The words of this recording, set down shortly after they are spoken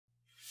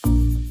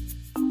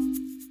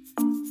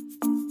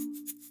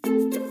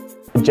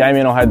Jamie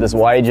and I had this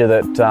wager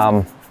that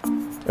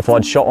if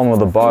I'd shot one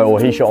with a bow or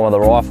he shot one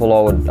with a rifle,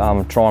 I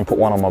would try and put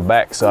one on my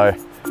back. So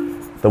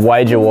the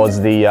wager was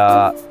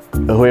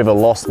whoever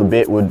lost the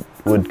bet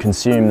would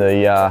consume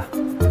the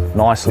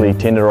nicely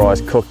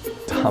tenderised, cooked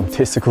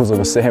testicles of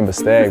a Sambar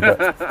stag.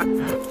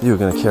 But you were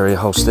going to carry a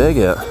whole stag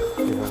out.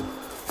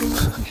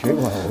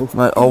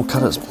 Mate, I'll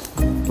cut its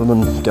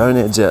blooming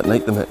gonads out and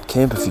eat them at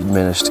camp if you'd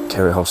managed to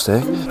carry a whole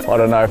stag. I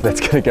don't know if that's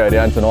going to go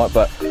down tonight,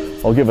 but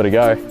I'll give it a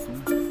go.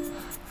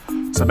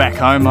 So back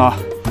home,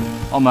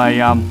 I'm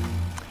a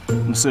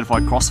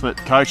certified CrossFit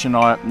coach, and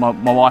my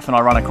wife and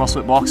I run a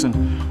CrossFit box,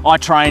 and I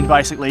trained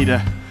basically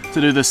to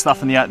do this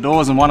stuff in the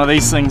outdoors, and one of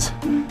these things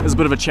is a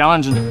bit of a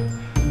challenge, and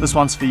this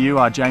one's for you,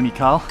 Jamie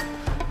Carl.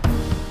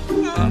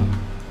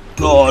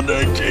 Oh no,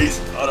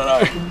 Keith, I don't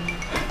know.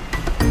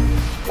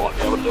 Might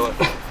be able to do it.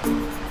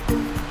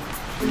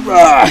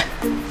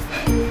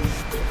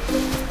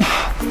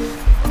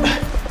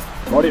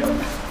 Rightio.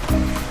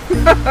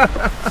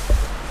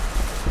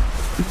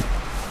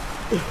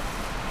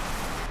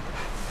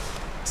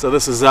 So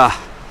this is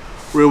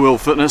real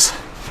world fitness,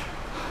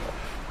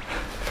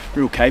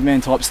 real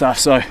caveman type stuff,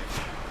 so we've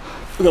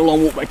got a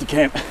long walk back to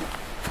camp.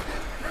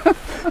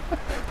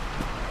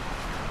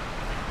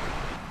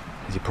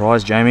 Here's your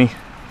prize, Jamie.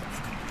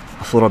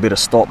 I thought I'd better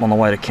stop on the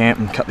way to camp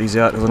and cut these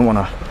out because I didn't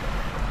want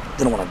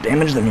to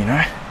damage them, you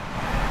know.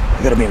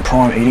 They've got to be in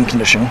prime eating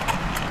condition.